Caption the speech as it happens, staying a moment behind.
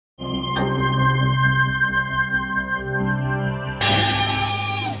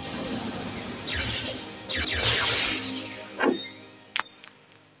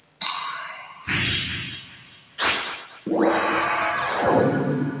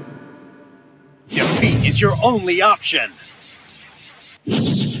is your only option.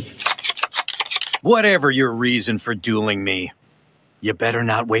 Whatever your reason for dueling me, you better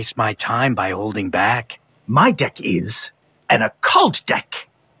not waste my time by holding back. My deck is an occult deck.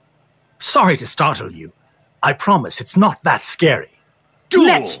 Sorry to startle you. I promise it's not that scary. Duel!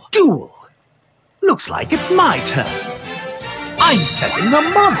 Let's duel! Looks like it's my turn. I'm setting a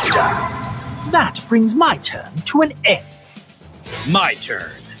monster. That brings my turn to an end. My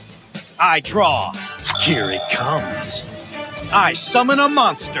turn. I draw. Here it comes. I summon a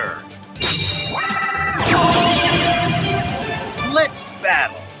monster. Let's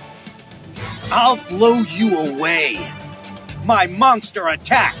battle. I'll blow you away. My monster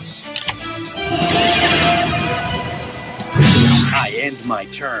attacks. I end my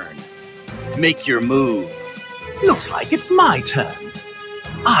turn. Make your move. Looks like it's my turn.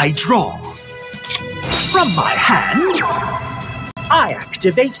 I draw. From my hand, I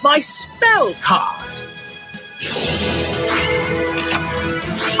activate my spell card.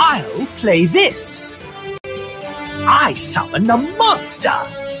 I'll play this. I summon a monster.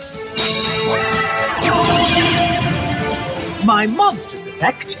 My monster's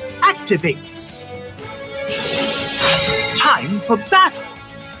effect activates. Time for battle.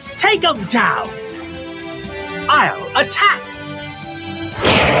 Take 'em down. I'll attack.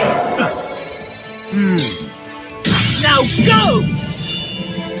 Now go!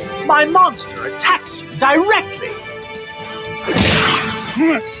 My monster attacks you directly.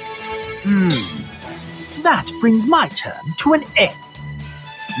 That brings my turn to an end.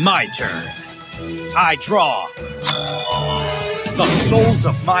 My turn. I draw. The souls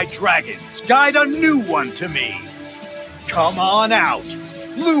of my dragons guide a new one to me. Come on out.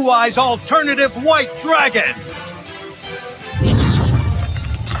 Blue Eye's alternative white dragon.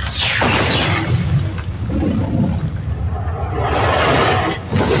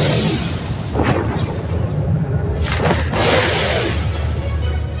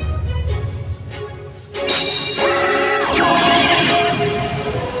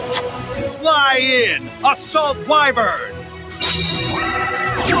 Fly in, Assault Wyvern!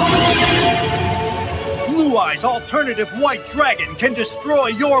 Blue Eye's alternative white dragon can destroy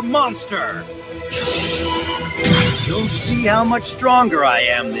your monster! You'll see how much stronger I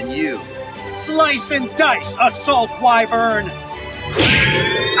am than you. Slice and dice, Assault Wyvern!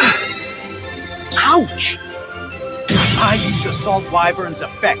 Ouch! I use Assault Wyvern's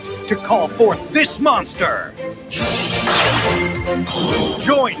effect to call forth this monster!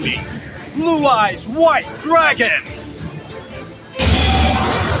 Join me! Blue Eye's White Dragon!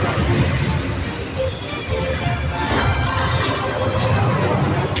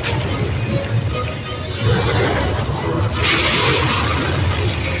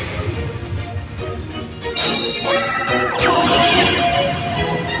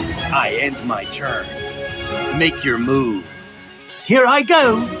 I end my turn. Make your move. Here I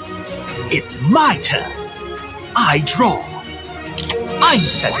go. It's my turn. I draw. I'm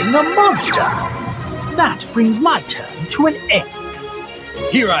setting a monster. That brings my turn to an end.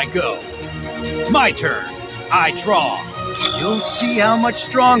 Here I go. My turn. I draw. You'll see how much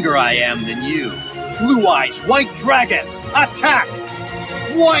stronger I am than you. Blue Eye's White Dragon. Attack!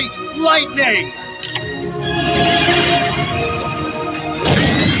 White Lightning!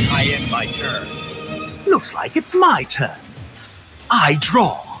 I end my turn. Looks like it's my turn. I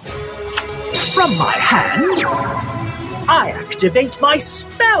draw. From my hand, I activate my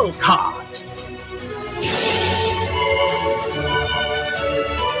spell card.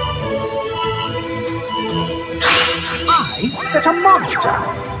 I set a monster.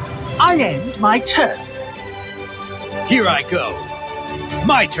 I end my turn. Here I go.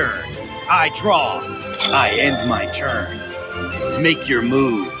 My turn. I draw. I end my turn. Make your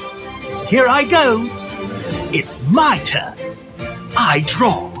move. Here I go. It's my turn. I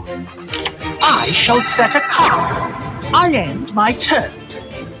draw. I shall set a card. I end my turn.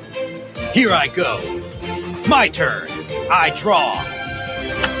 Here I go. My turn. I draw.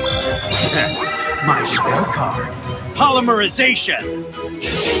 My spell card. Polymerization.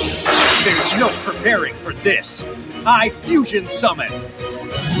 There's no preparing for this. I fusion summon.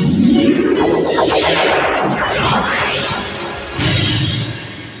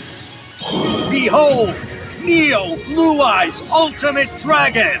 Behold, Neo Blue Eye's Ultimate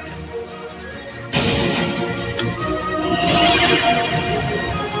Dragon!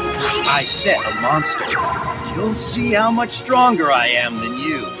 I set a monster. You'll see how much stronger I am than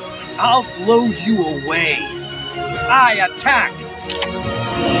you. I'll blow you away. I attack!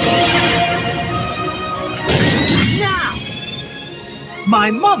 Now!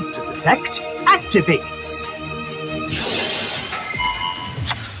 My monster's effect activates.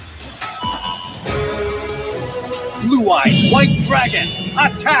 Blue Eyes White Dragon,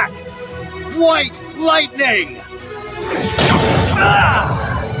 attack! White Lightning!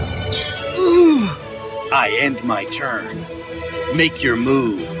 I end my turn. Make your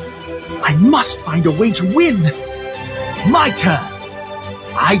move. I must find a way to win. My turn.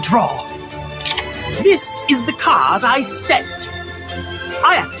 I draw. This is the card I set.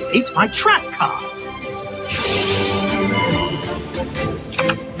 I activate my trap card.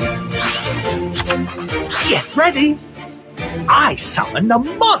 Get ready. I summon a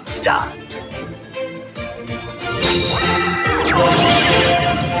monster.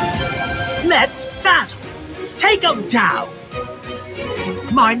 Let's battle. Take him down.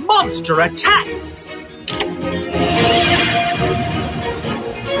 My monster attacks.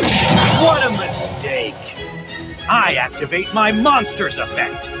 What a mistake! I activate my monster's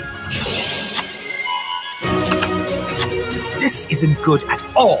effect. This isn't good at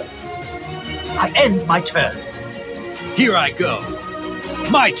all. I end my turn. Here I go.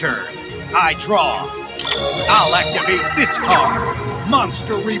 My turn. I draw. I'll activate this card.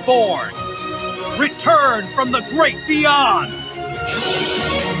 Monster Reborn. Return from the great beyond.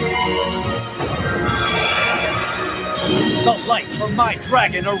 The light from my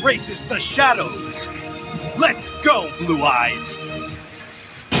dragon erases the shadows. Let's go, Blue Eyes.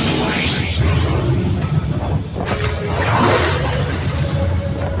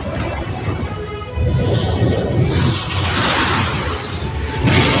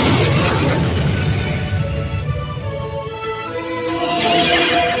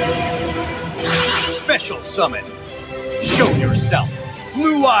 Special summon. Show yourself.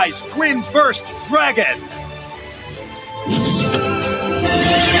 Blue Eyes Twin Burst Dragon.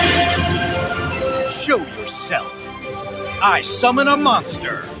 Show yourself. I summon a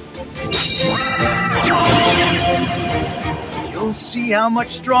monster. You'll see how much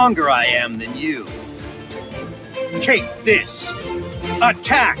stronger I am than you. Take this.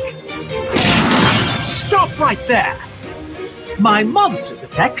 Attack. Stop right there. My monster's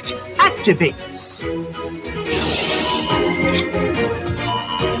effect activates.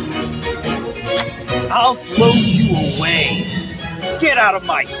 I'll blow you away. Get out of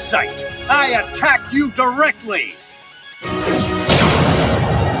my sight. I attack you directly.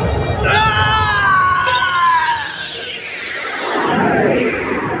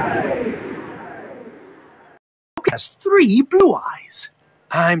 Has 3 blue eyes.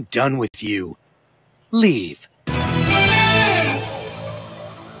 I'm done with you. Leave.